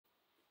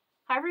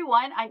Hi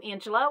everyone, I'm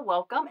Angela.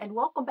 Welcome and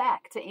welcome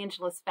back to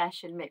Angela's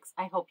Fashion Mix.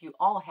 I hope you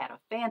all had a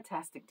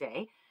fantastic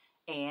day.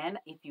 And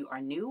if you are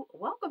new,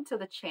 welcome to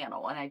the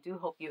channel. And I do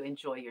hope you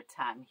enjoy your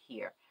time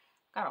here.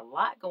 Got a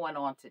lot going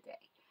on today.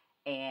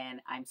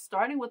 And I'm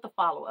starting with the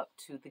follow-up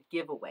to the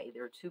giveaway.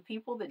 There are two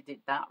people that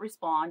did not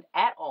respond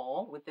at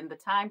all within the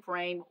time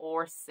frame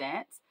or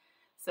sent.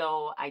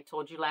 So I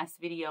told you last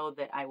video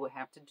that I would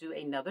have to do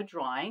another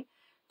drawing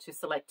to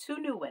select two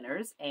new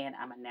winners, and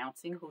I'm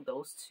announcing who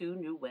those two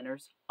new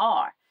winners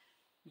are.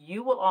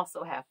 You will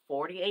also have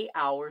 48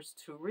 hours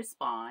to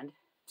respond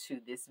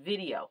to this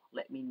video.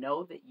 Let me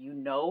know that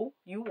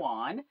you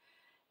won,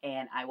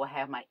 and I will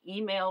have my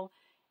email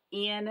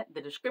in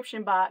the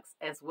description box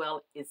as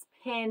well as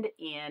pinned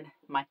in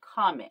my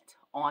comment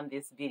on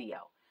this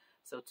video.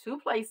 So two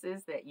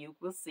places that you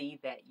will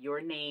see that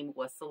your name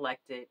was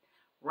selected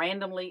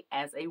randomly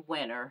as a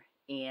winner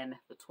in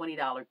the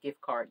 $20 gift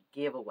card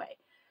giveaway.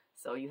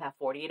 So you have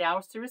 48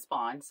 hours to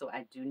respond. So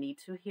I do need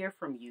to hear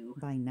from you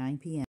by 9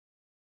 p.m.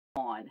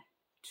 on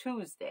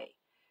Tuesday,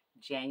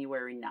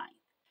 January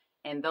 9th.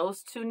 And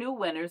those two new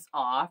winners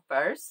are,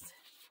 first,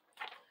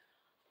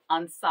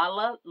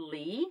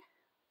 Ansalalee.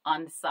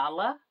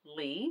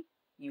 Ansalalee,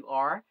 you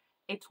are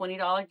a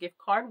 $20 gift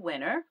card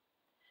winner.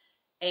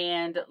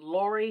 And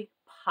Loripopp,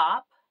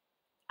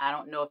 I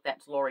don't know if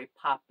that's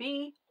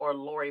Loripoppy or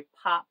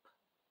Loripopp,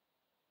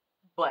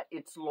 but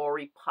it's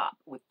Loripopp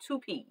with two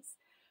P's.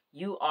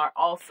 You are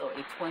also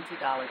a $20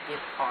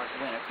 gift card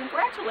winner.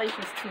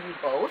 Congratulations to you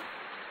both.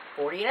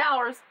 48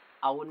 hours.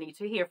 I will need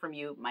to hear from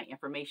you. My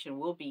information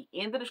will be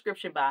in the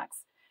description box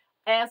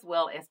as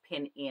well as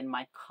pinned in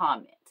my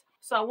comment.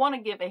 So I want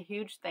to give a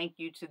huge thank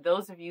you to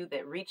those of you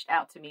that reached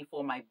out to me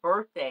for my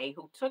birthday,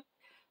 who took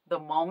the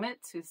moment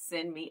to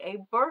send me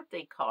a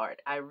birthday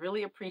card. I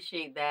really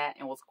appreciate that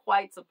and was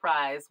quite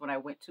surprised when I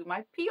went to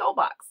my P.O.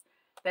 box.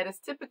 That is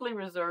typically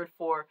reserved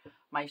for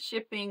my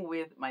shipping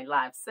with my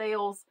live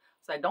sales.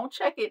 So I don't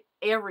check it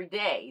every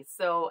day.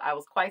 So I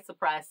was quite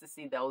surprised to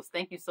see those.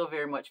 Thank you so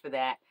very much for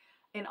that.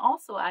 And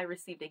also I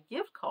received a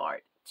gift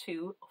card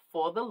to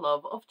For the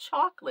Love of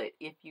Chocolate.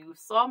 If you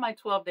saw my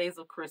 12 Days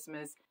of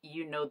Christmas,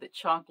 you know that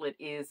chocolate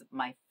is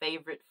my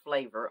favorite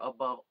flavor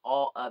above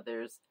all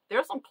others. There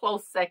are some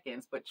close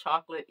seconds, but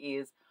chocolate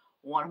is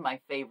one of my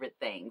favorite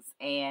things.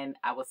 And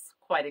I was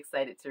quite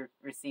excited to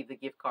receive the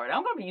gift card.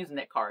 I'm going to be using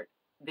that card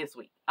this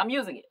week. I'm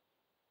using it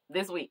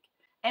this week.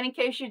 And in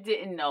case you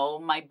didn't know,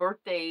 my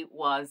birthday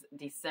was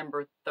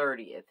December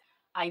 30th.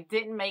 I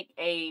didn't make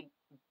a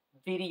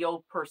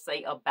video per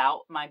se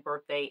about my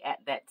birthday at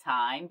that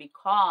time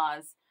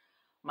because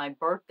my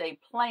birthday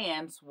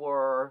plans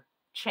were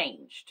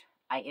changed.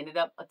 I ended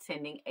up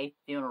attending a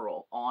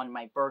funeral on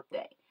my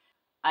birthday.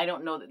 I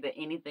don't know that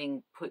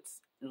anything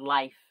puts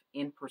life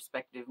in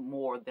perspective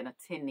more than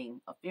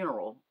attending a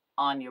funeral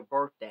on your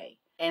birthday.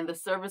 And the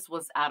service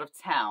was out of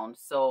town,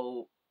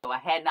 so I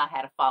had not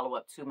had a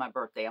follow-up to my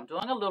birthday. I'm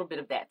doing a little bit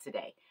of that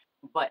today,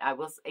 but I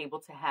was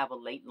able to have a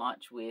late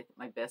lunch with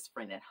my best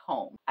friend at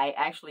home. I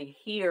actually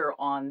here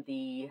on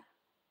the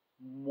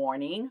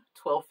morning,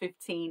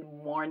 12:15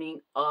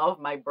 morning of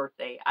my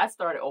birthday, I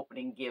started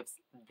opening gifts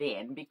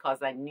then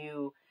because I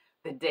knew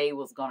the day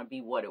was going to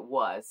be what it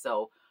was.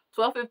 So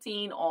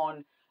 12:15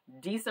 on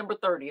December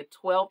 30th,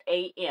 12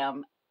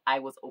 a.m., I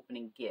was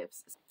opening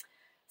gifts.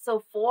 So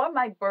for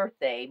my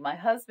birthday, my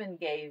husband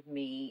gave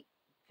me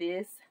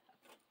this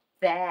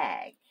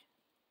bag.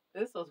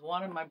 This was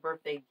one of my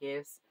birthday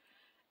gifts.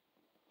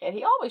 And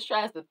he always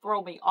tries to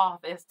throw me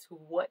off as to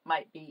what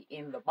might be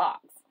in the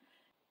box.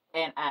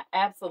 And I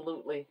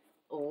absolutely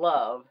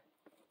love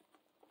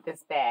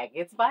this bag.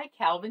 It's by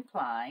Calvin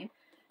Klein.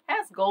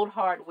 Has gold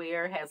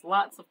hardware, has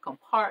lots of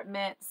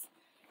compartments,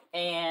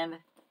 and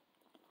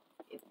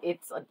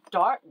it's a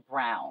dark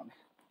brown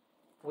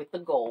with the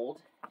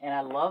gold. And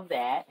I love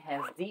that.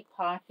 Has deep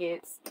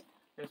pockets.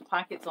 There's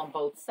pockets on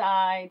both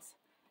sides.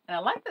 And I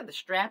like that the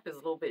strap is a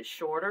little bit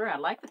shorter. I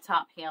like the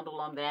top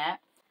handle on that.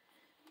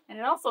 And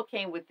it also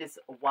came with this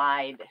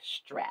wide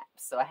strap.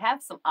 So I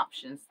have some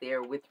options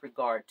there with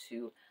regard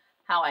to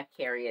how I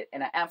carry it.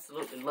 And I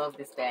absolutely love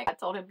this bag. I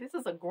told him this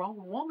is a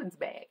grown woman's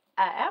bag.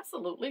 I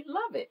absolutely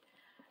love it.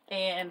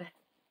 And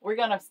we're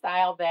going to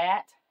style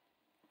that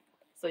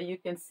so you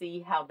can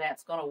see how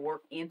that's going to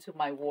work into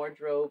my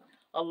wardrobe.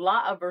 A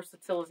lot of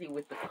versatility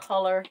with the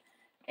color.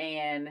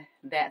 And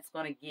that's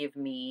going to give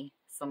me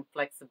some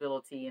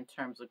flexibility in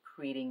terms of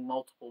creating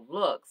multiple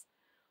looks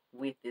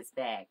with this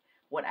bag.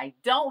 What I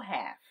don't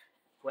have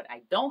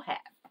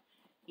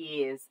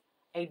is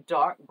a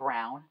dark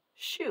brown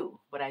shoe,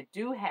 but I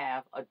do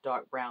have a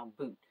dark brown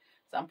boot.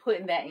 So I'm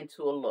putting that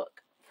into a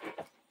look.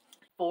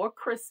 For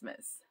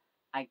Christmas,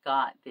 I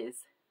got this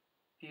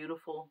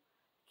beautiful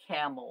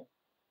camel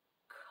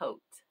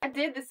coat. I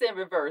did this in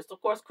reverse. Of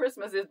course,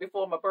 Christmas is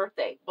before my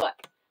birthday,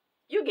 but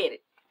you get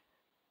it.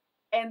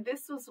 And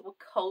this was a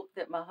coat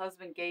that my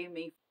husband gave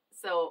me.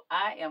 So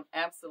I am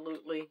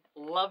absolutely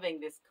loving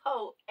this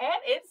coat,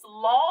 and it's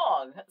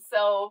long.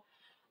 So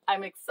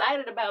I'm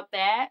excited about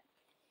that.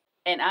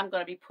 And I'm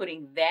going to be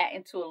putting that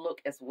into a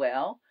look as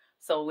well.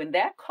 So in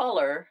that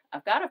color,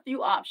 I've got a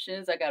few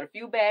options. I got a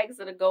few bags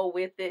that'll go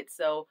with it.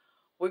 So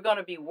we're going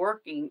to be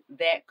working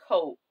that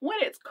coat when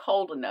it's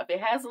cold enough. It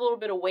has a little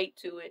bit of weight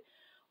to it,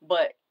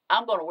 but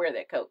I'm going to wear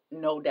that coat,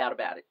 no doubt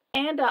about it.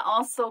 And I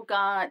also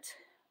got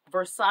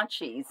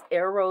Versace's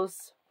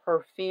Eros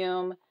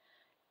perfume.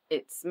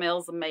 It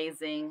smells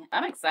amazing.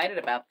 I'm excited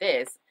about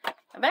this.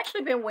 I've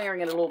actually been wearing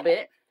it a little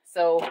bit,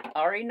 so I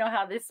already know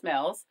how this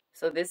smells.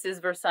 So this is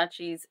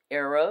Versace's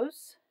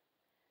Eros,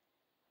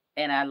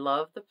 and I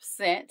love the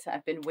scent.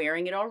 I've been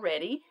wearing it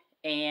already,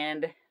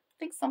 and I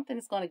think something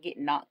is going to get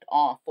knocked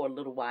off for a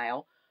little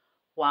while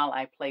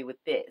I play with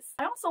this.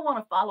 I also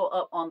want to follow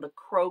up on the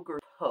Kroger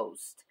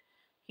post.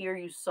 Here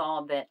you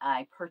saw that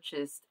I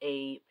purchased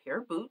a pair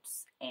of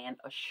boots and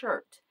a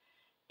shirt.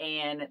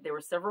 And there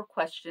were several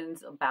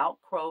questions about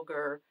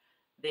Kroger.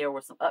 There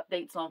were some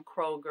updates on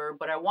Kroger,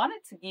 but I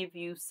wanted to give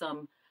you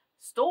some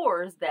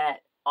stores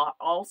that are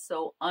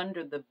also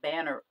under the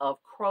banner of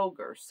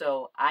Kroger.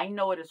 So I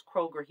know it is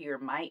Kroger here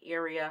in my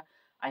area.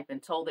 I've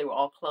been told they were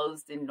all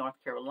closed in North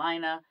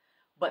Carolina,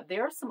 but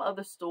there are some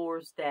other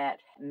stores that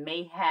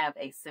may have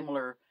a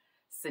similar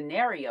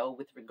scenario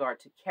with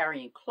regard to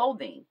carrying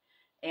clothing.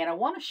 And I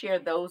want to share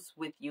those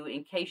with you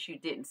in case you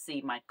didn't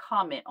see my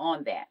comment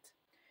on that.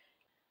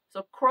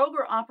 So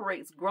Kroger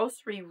operates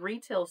grocery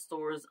retail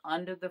stores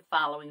under the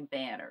following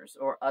banners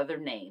or other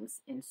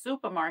names. In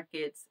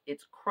supermarkets,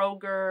 it's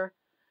Kroger,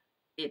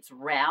 it's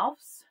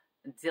Ralph's,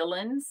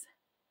 Dillon's,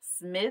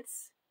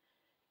 Smith's,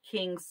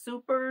 King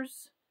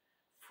Soopers,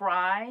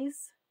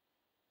 Fry's,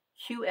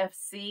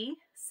 QFC,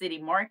 City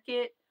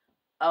Market,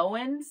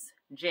 Owens,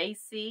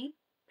 JC,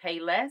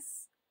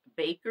 Payless,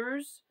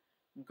 Baker's,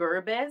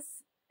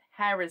 Gerbes,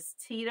 Harris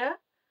Teeter,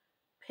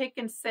 Pick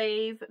and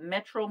Save,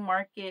 Metro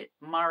Market,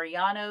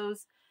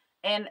 Mariano's,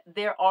 and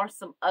there are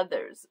some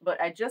others. But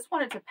I just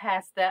wanted to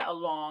pass that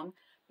along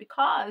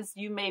because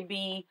you may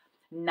be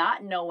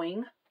not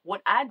knowing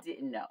what I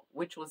didn't know,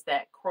 which was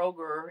that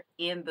Kroger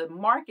in the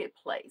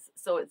marketplace.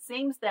 So it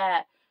seems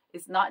that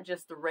it's not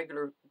just the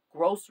regular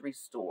grocery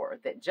store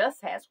that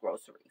just has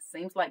groceries.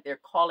 Seems like they're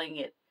calling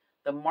it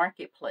the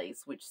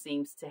marketplace, which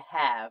seems to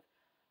have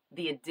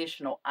the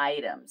additional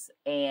items.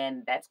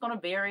 And that's going to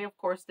vary, of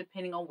course,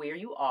 depending on where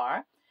you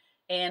are.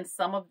 And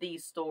some of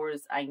these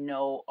stores I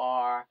know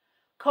are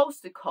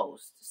coast to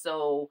coast.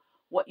 So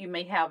what you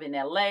may have in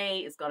LA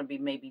is going to be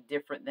maybe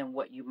different than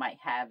what you might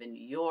have in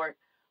New York.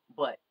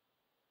 But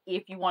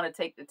if you want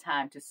to take the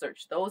time to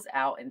search those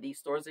out and these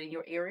stores in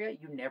your area,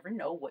 you never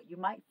know what you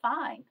might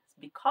find.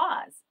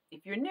 Because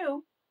if you're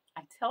new,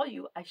 I tell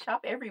you, I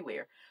shop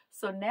everywhere.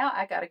 So now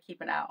I got to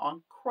keep an eye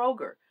on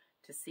Kroger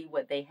to see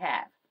what they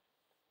have.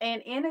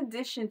 And in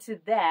addition to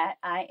that,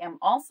 I am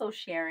also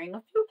sharing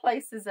a few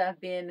places I've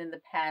been in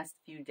the past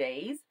few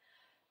days.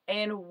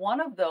 And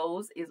one of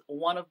those is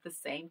one of the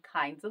same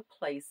kinds of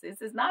places.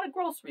 It's not a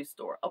grocery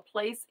store, a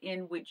place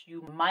in which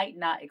you might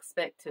not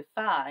expect to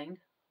find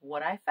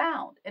what I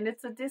found. And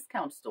it's a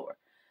discount store.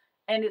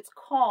 And it's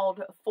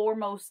called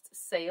Foremost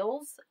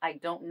Sales. I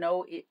don't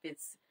know if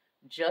it's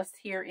just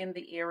here in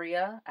the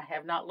area. I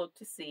have not looked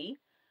to see.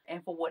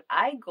 And for what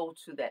I go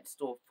to that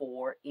store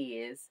for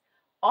is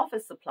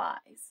office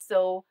supplies.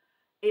 So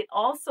it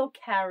also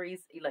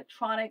carries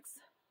electronics,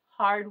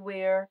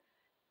 hardware.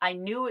 I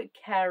knew it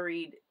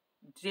carried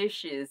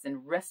dishes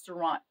and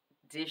restaurant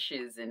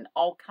dishes and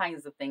all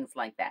kinds of things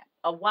like that.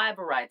 A wide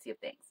variety of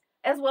things,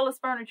 as well as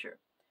furniture.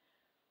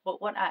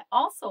 But what I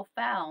also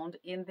found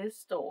in this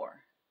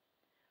store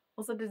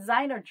was a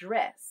designer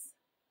dress.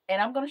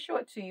 And I'm going to show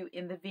it to you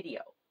in the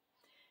video.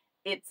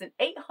 It's an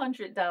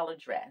 $800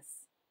 dress.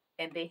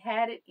 And they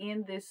had it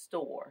in this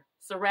store,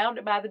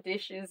 surrounded by the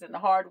dishes and the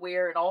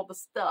hardware and all the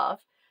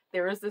stuff.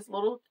 There is this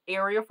little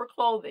area for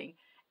clothing.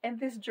 And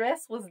this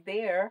dress was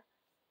there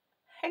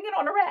hanging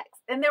on the racks.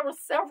 And there were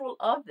several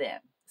of them.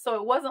 So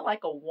it wasn't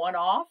like a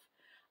one-off.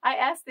 I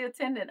asked the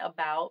attendant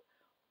about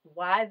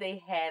why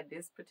they had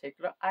this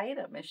particular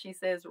item. And she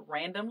says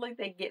randomly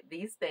they get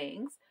these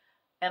things.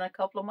 And a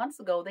couple of months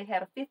ago, they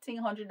had a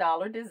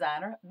 $1,500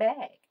 designer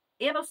bag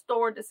in a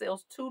store that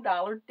sells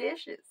 $2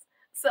 dishes.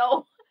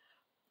 So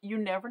you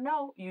never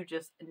know. You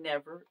just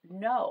never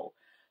know.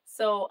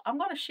 So I'm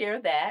going to share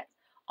that.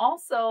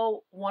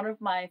 Also, one of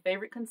my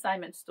favorite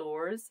consignment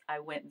stores, I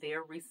went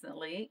there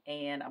recently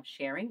and I'm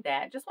sharing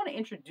that. Just want to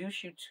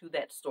introduce you to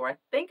that store. I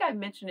think I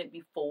mentioned it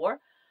before,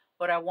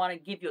 but I want to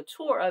give you a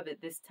tour of it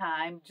this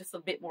time, just a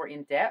bit more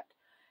in depth.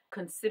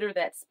 Consider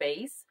that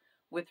space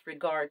with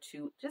regard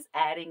to just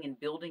adding and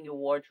building your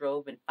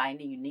wardrobe and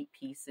finding unique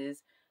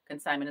pieces.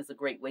 Consignment is a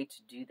great way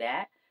to do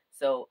that.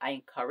 So I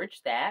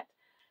encourage that.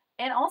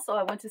 And also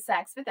I went to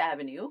Saks Fifth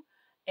Avenue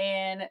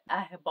and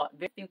I have bought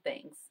very few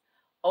things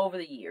over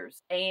the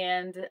years.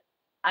 And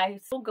I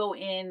still go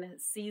in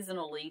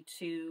seasonally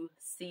to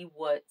see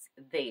what's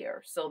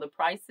there. So the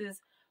prices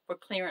for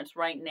clearance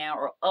right now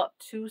are up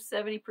to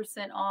 70%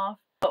 off.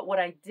 But what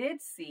I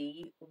did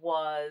see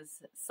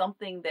was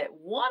something that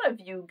one of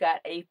you got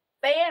a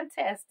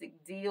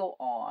fantastic deal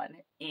on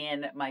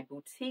in my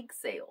boutique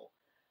sale.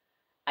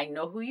 I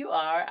know who you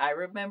are. I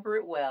remember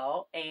it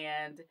well.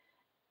 And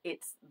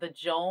It's the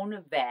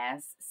Joan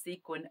Vass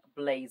sequin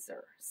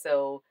blazer.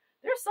 So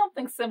there's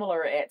something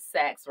similar at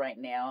Saks right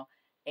now.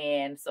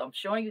 And so I'm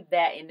showing you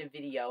that in the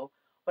video.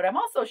 But I'm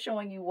also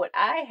showing you what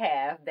I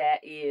have that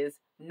is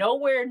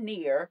nowhere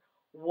near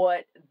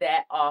what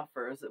that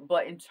offers.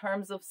 But in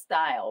terms of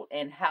style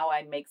and how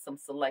I make some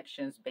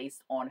selections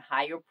based on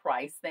higher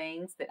price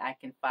things that I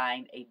can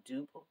find a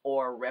dupe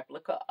or a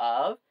replica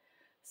of.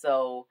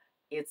 So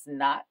it's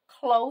not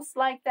close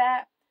like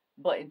that.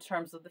 But in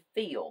terms of the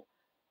feel,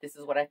 this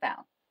is what I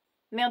found.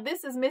 Now,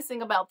 this is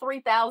missing about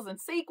 3,000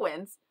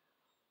 sequins,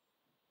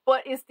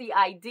 but it's the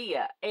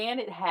idea, and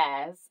it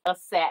has a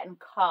satin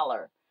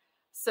collar.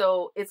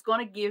 So it's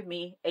going to give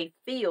me a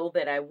feel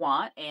that I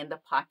want, and the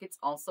pockets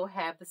also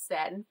have the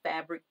satin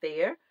fabric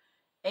there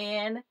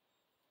and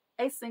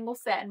a single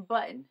satin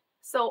button.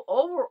 So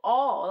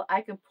overall,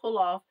 I can pull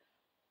off,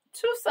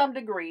 to some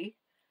degree,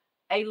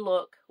 a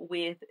look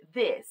with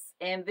this.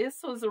 And this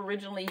was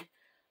originally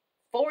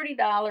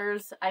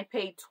 $40. I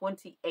paid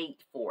 $28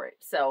 for it.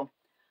 So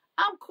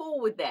I'm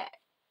cool with that,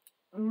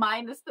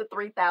 minus the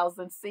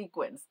 3,000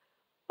 sequins.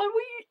 But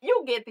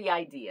you'll get the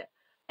idea.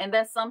 And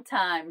that's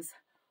sometimes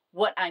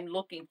what I'm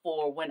looking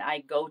for when I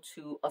go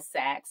to a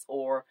Saks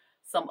or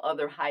some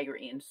other higher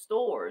end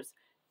stores.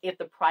 If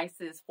the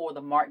prices for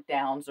the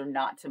markdowns are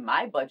not to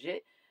my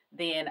budget,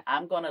 then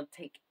I'm going to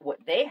take what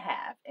they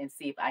have and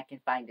see if I can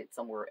find it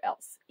somewhere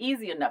else.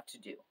 Easy enough to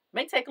do.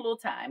 May take a little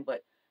time,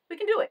 but we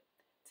can do it,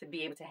 to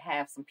be able to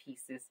have some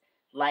pieces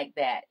like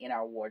that in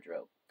our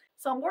wardrobe.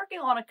 So I'm working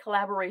on a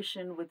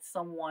collaboration with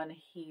someone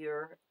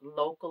here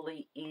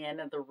locally in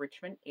the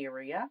Richmond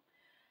area.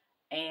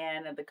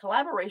 And the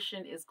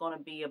collaboration is going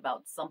to be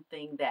about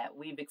something that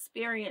we've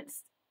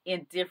experienced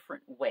in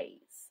different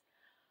ways.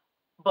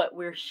 But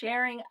we're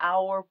sharing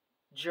our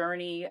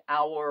journey,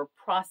 our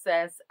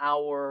process,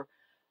 our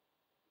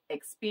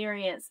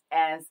experience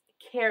as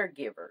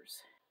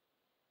caregivers.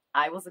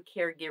 I was a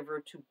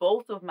caregiver to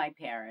both of my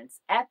parents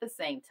at the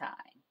same time.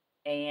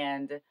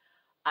 And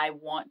I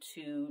want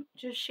to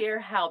just share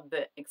how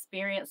the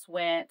experience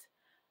went.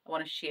 I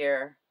want to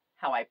share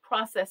how I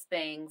process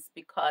things,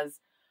 because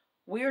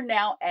we're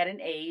now at an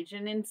age,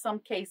 and in some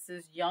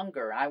cases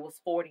younger. I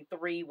was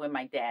 43 when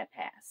my dad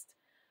passed.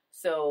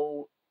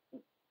 So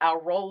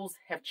our roles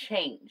have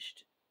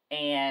changed.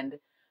 And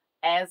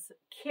as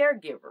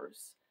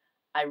caregivers,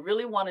 I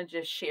really want to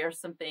just share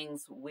some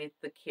things with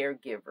the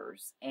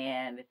caregivers.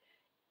 And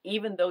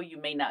even though you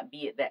may not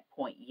be at that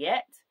point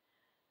yet,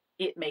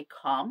 it may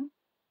come.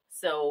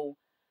 So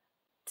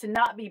to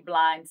not be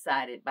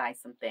blindsided by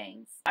some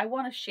things, I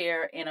want to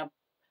share in a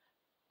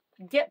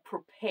get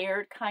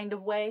prepared kind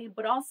of way,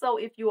 but also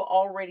if you're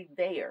already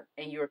there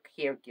and you're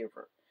a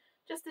caregiver,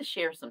 just to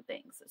share some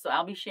things. So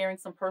I'll be sharing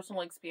some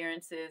personal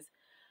experiences.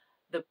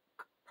 The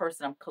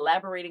person I'm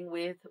collaborating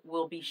with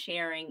will be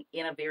sharing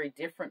in a very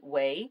different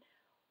way,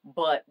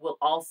 but will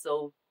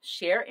also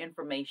share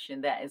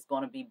information that is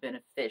going to be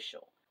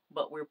beneficial.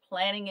 But we're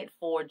planning it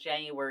for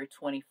January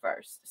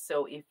 21st.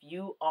 So if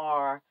you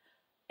are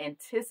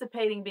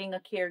anticipating being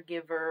a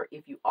caregiver,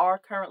 if you are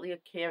currently a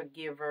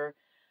caregiver,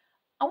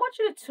 I want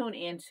you to tune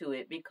into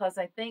it, because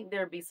I think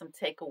there'll be some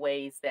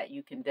takeaways that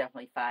you can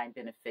definitely find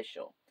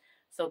beneficial.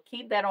 So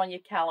keep that on your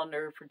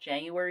calendar for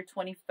January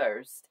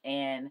 21st,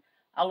 and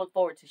I look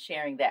forward to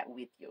sharing that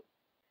with you.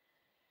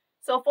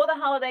 So for the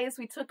holidays,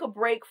 we took a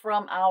break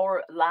from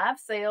our live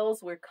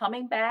sales. We're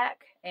coming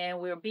back, and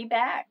we'll be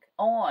back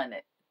on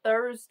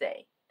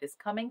Thursday. This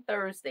coming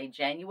Thursday,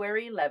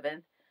 January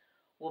 11th,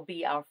 will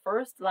be our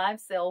first live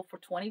sale for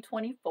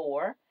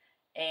 2024.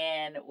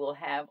 And we'll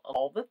have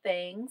all the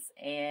things,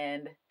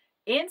 and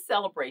in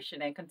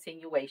celebration and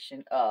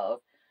continuation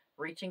of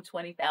reaching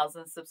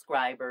 20,000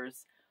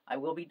 subscribers, I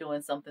will be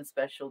doing something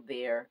special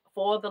there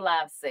for the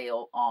live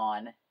sale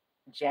on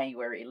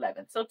January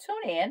 11th. So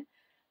tune in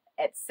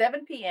at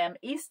 7 p.m.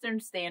 Eastern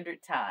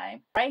Standard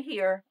Time, right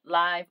here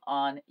live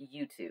on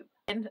YouTube.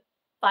 And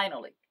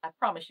finally, I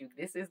promise you,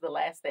 this is the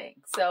last thing.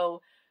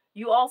 So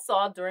you all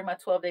saw during my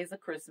 12 days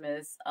of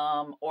Christmas,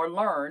 or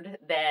learned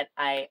that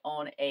I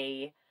own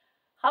a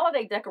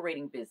holiday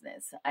decorating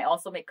business. I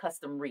also make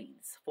custom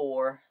wreaths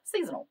for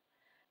seasonal.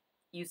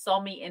 You saw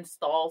me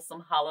install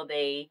some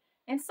holiday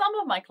in some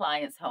of my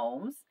clients'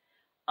 homes.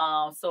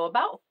 So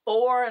about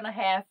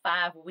 4.5,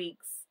 5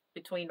 weeks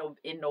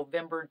in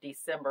November,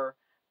 December,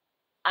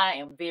 I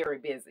am very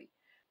busy.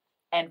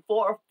 And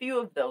for a few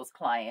of those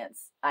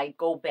clients, I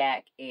go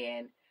back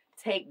and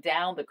take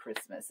down the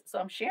Christmas. So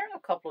I'm sharing a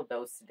couple of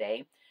those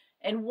today.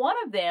 And one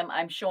of them,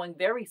 I'm showing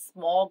very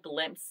small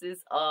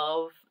glimpses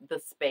of the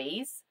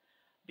space,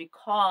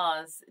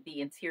 because the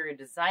interior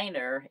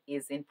designer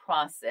is in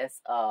process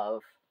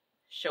of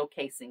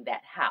showcasing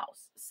that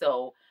house.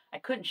 So I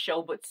couldn't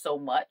show but so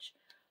much.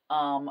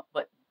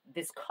 But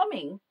this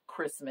coming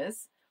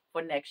Christmas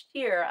for next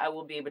year, I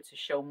will be able to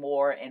show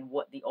more and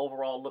what the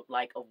overall look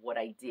like of what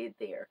I did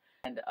there.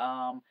 And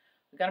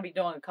we're going to be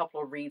doing a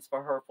couple of reads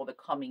for her for the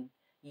coming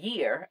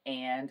year,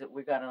 and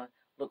we're going to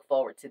look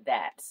forward to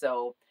that.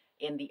 So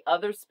In the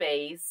other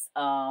space,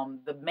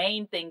 the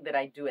main thing that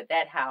I do at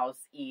that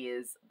house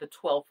is the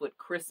 12-foot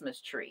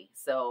Christmas tree.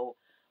 So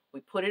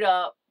we put it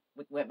up,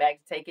 we went back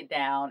to take it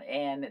down,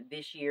 and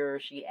this year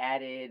she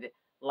added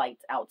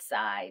lights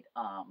outside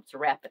to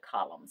wrap the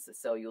columns.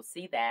 So you'll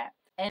see that.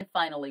 And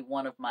finally,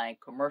 one of my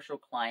commercial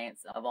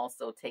clients have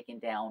also taken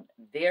down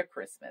their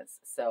Christmas.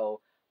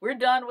 So we're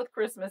done with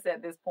Christmas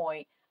at this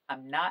point.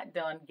 I'm not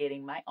done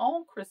getting my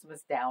own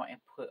Christmas down and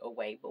put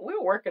away, but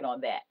we're working on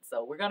that.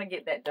 So we're going to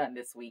get that done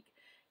this week.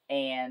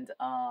 And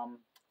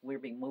we'll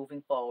be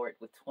moving forward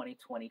with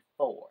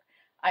 2024.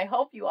 I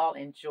hope you all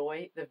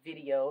enjoy the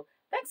video.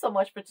 Thanks so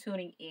much for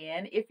tuning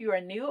in. If you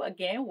are new,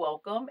 again,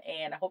 welcome.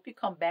 And I hope you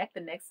come back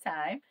the next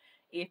time.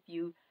 If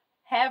you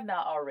have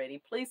not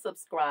already, please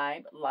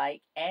subscribe,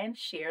 like, and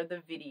share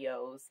the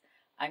videos.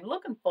 I'm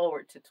looking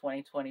forward to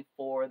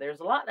 2024. There's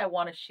a lot I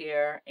want to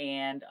share,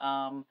 and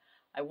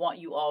I want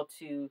you all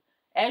to,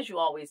 as you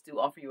always do,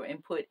 offer your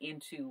input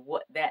into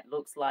what that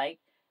looks like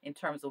in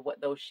terms of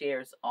what those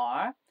shares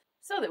are,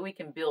 so that we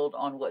can build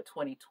on what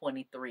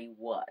 2023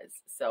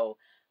 was. So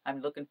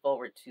I'm looking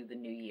forward to the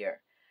new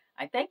year.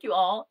 I thank you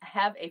all.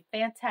 Have a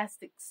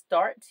fantastic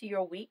start to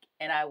your week,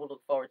 and I will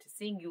look forward to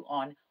seeing you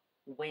on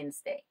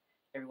Wednesday.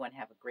 Everyone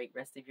have a great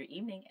rest of your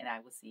evening, and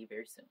I will see you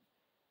very soon.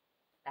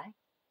 Bye.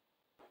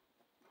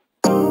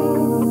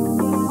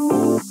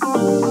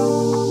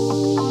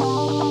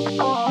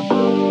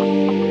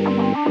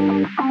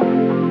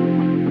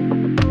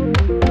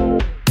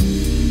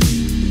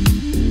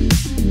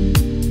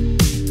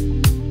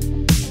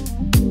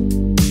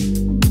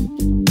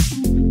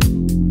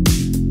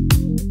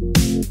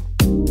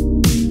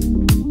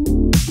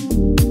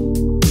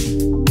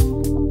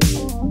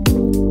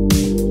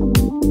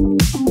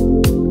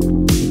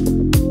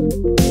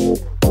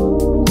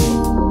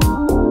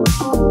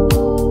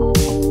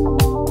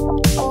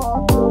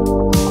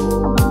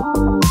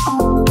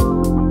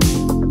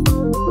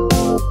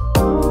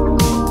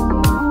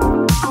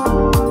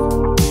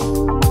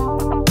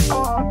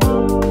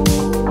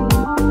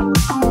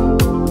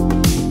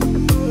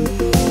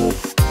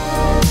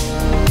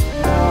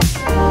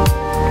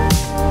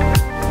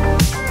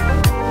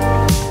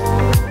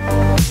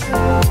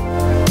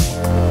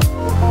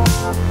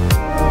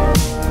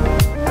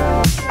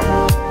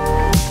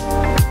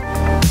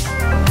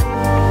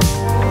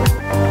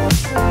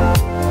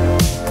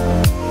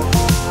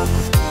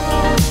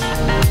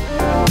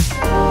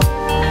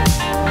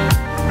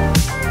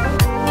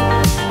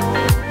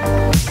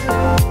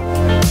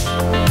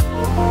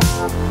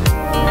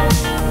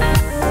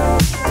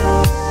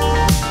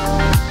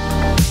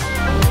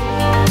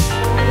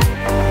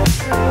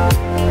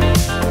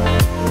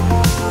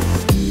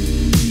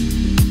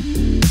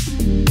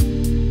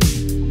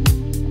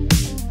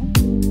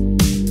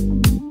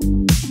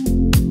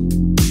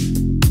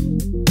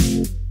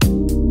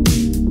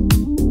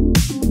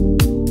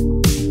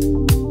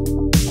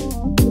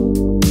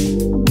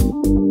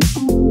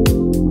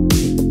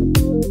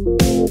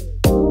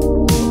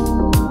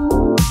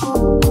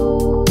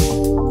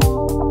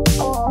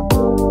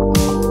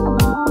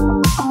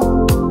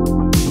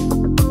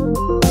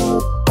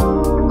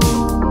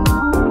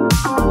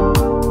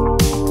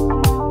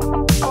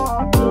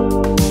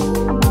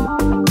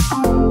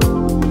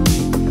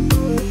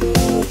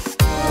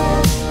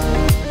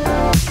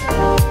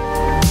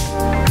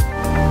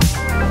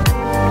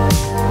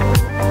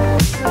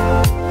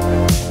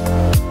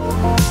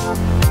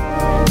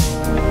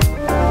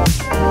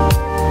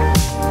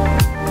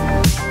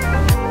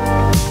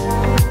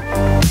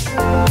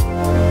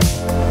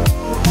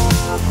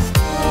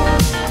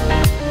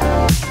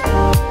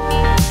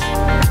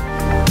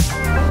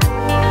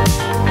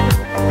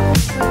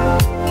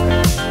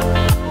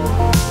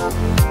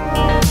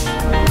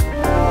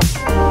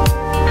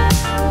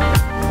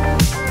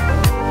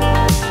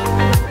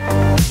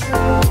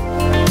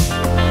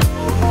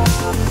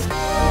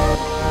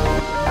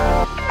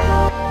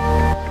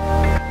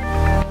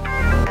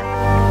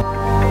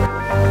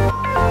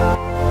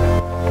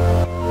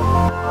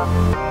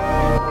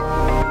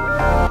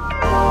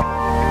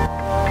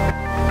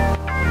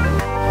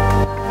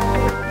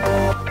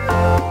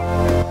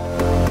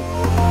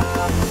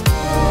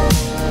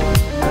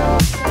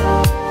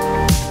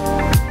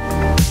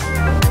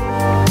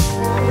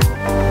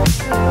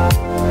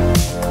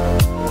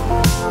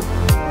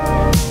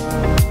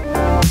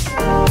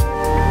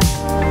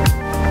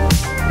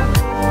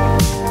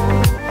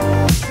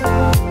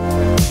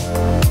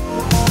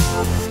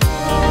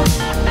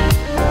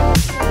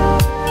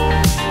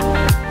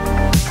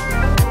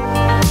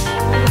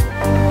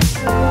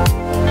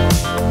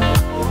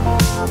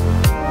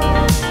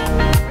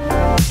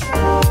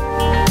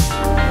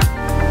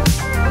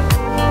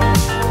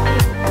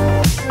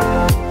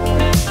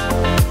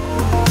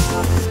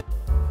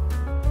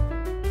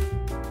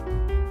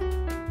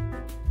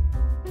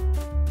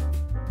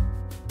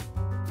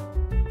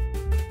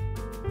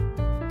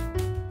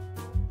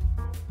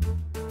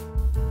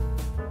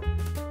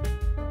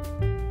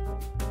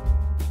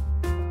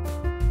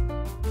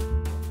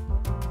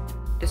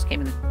 This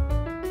came in